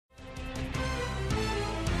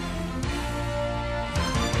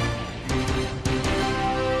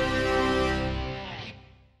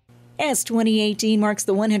As 2018 marks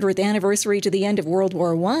the 100th anniversary to the end of World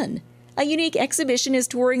War I, a unique exhibition is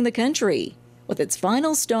touring the country, with its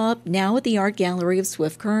final stop now at the Art Gallery of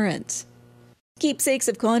Swift Current. Keepsakes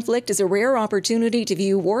of Conflict is a rare opportunity to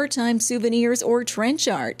view wartime souvenirs or trench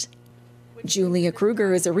art. Julia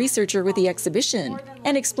Kruger is a researcher with the exhibition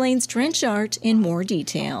and explains trench art in more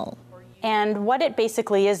detail. And what it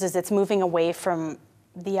basically is it's moving away from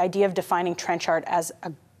the idea of defining trench art as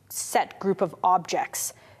a set group of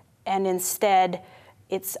objects. And instead,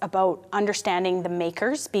 it's about understanding the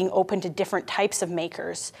makers, being open to different types of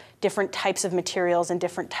makers, different types of materials, and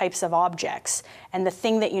different types of objects. And the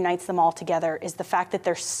thing that unites them all together is the fact that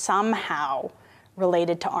they're somehow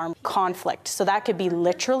related to armed conflict. So that could be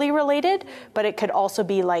literally related, but it could also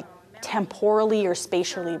be like temporally or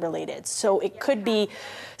spatially related. So it could be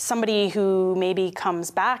somebody who maybe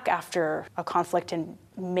comes back after a conflict and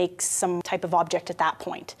makes some type of object at that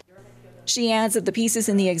point. She adds that the pieces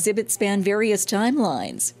in the exhibit span various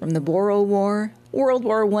timelines, from the Boer War, World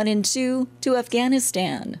War I and II, to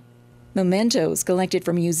Afghanistan. Mementos collected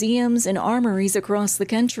from museums and armories across the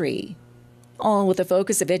country, all with the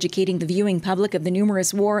focus of educating the viewing public of the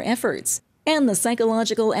numerous war efforts and the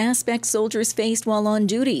psychological aspects soldiers faced while on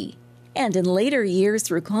duty, and in later years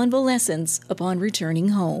through convalescence upon returning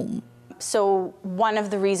home. So one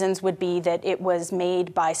of the reasons would be that it was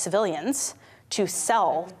made by civilians to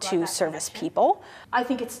sell to service people. I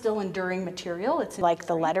think it's still enduring material. It's like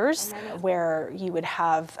the letters, where you would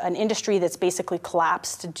have an industry that's basically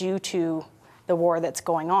collapsed due to the war that's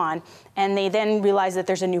going on, and they then realize that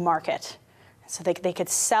there's a new market. So they could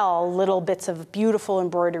sell little bits of beautiful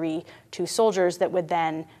embroidery to soldiers that would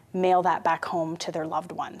then mail that back home to their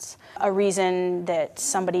loved ones. A reason that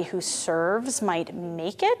somebody who serves might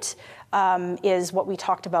make it is what we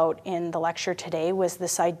talked about in the lecture today, was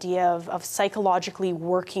this idea of psychologically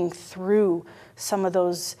working through some of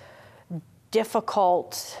those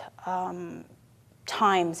difficult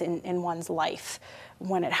times in one's life,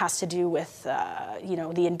 when it has to do with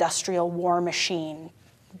the industrial war machine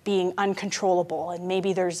being uncontrollable, and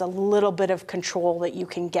maybe there's a little bit of control that you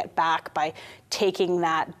can get back by taking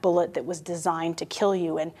that bullet that was designed to kill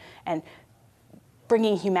you and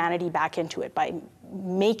bringing humanity back into it by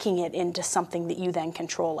making it into something that you then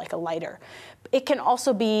control, like a lighter. It can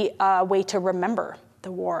also be a way to remember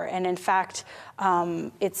the war, and in fact,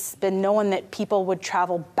 it's been known that people would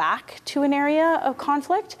travel back to an area of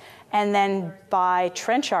conflict and then buy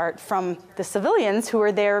trench art from the civilians who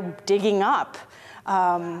are there digging up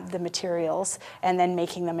the materials and then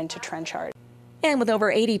making them into trench art. And with over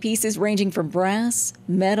 80 pieces ranging from brass,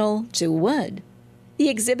 metal, to wood, the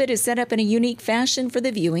exhibit is set up in a unique fashion for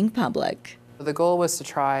the viewing public. The goal was to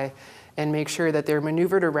try and make sure that they're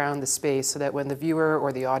maneuvered around the space so that when the viewer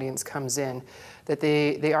or the audience comes in, that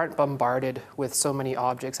they aren't bombarded with so many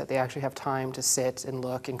objects, that they actually have time to sit and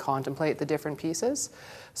look and contemplate the different pieces.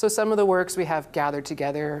 So some of the works we have gathered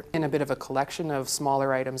together in a bit of a collection of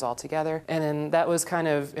smaller items all together. And then that was kind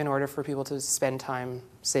of in order for people to spend time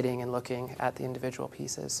sitting and looking at the individual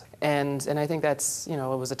pieces. And I think that's, it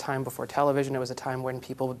was a time before television. It was a time when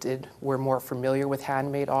people were more familiar with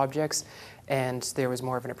handmade objects, and there was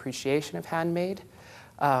more of an appreciation of handmade.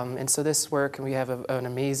 And so this work, we have an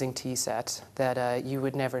amazing tea set that you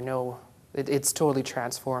would never know. It's totally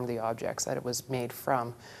transformed the objects that it was made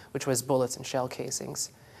from, which was bullets and shell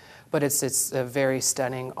casings. But it's a very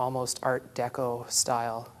stunning, almost Art Deco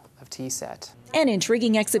style of tea set. An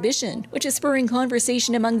intriguing exhibition, which is spurring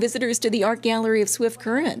conversation among visitors to the Art Gallery of Swift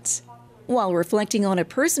Current, while reflecting on a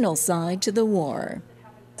personal side to the war.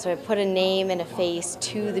 So I put a name and a face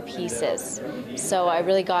to the pieces. So I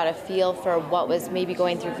really got a feel for what was maybe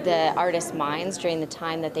going through the artists' minds during the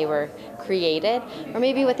time that they were created, or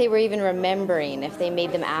maybe what they were even remembering if they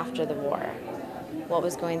made them after the war. What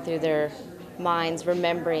was going through their minds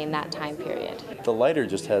remembering that time period. The lighter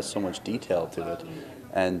just has so much detail to it,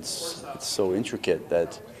 and it's so intricate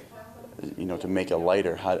that, to make a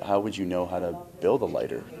lighter, how would you know how to build a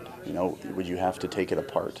lighter? Would you have to take it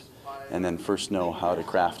apart and then first know how to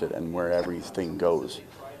craft it and where everything goes?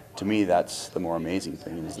 To me, that's the more amazing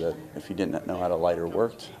thing, is that if you didn't know how a lighter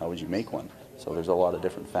worked, how would you make one? So there's a lot of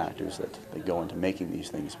different factors that go into making these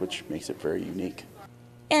things, which makes it very unique.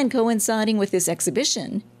 And coinciding with this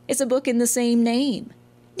exhibition is a book in the same name,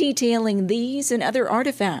 detailing these and other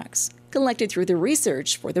artifacts collected through the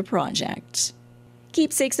research for the project.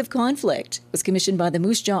 Keepsakes of Conflict was commissioned by the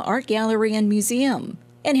Moose Jaw Art Gallery and Museum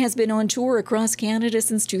and has been on tour across Canada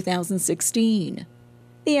since 2016.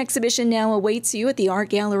 The exhibition now awaits you at the Art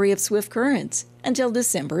Gallery of Swift Current until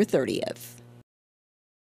December 30th.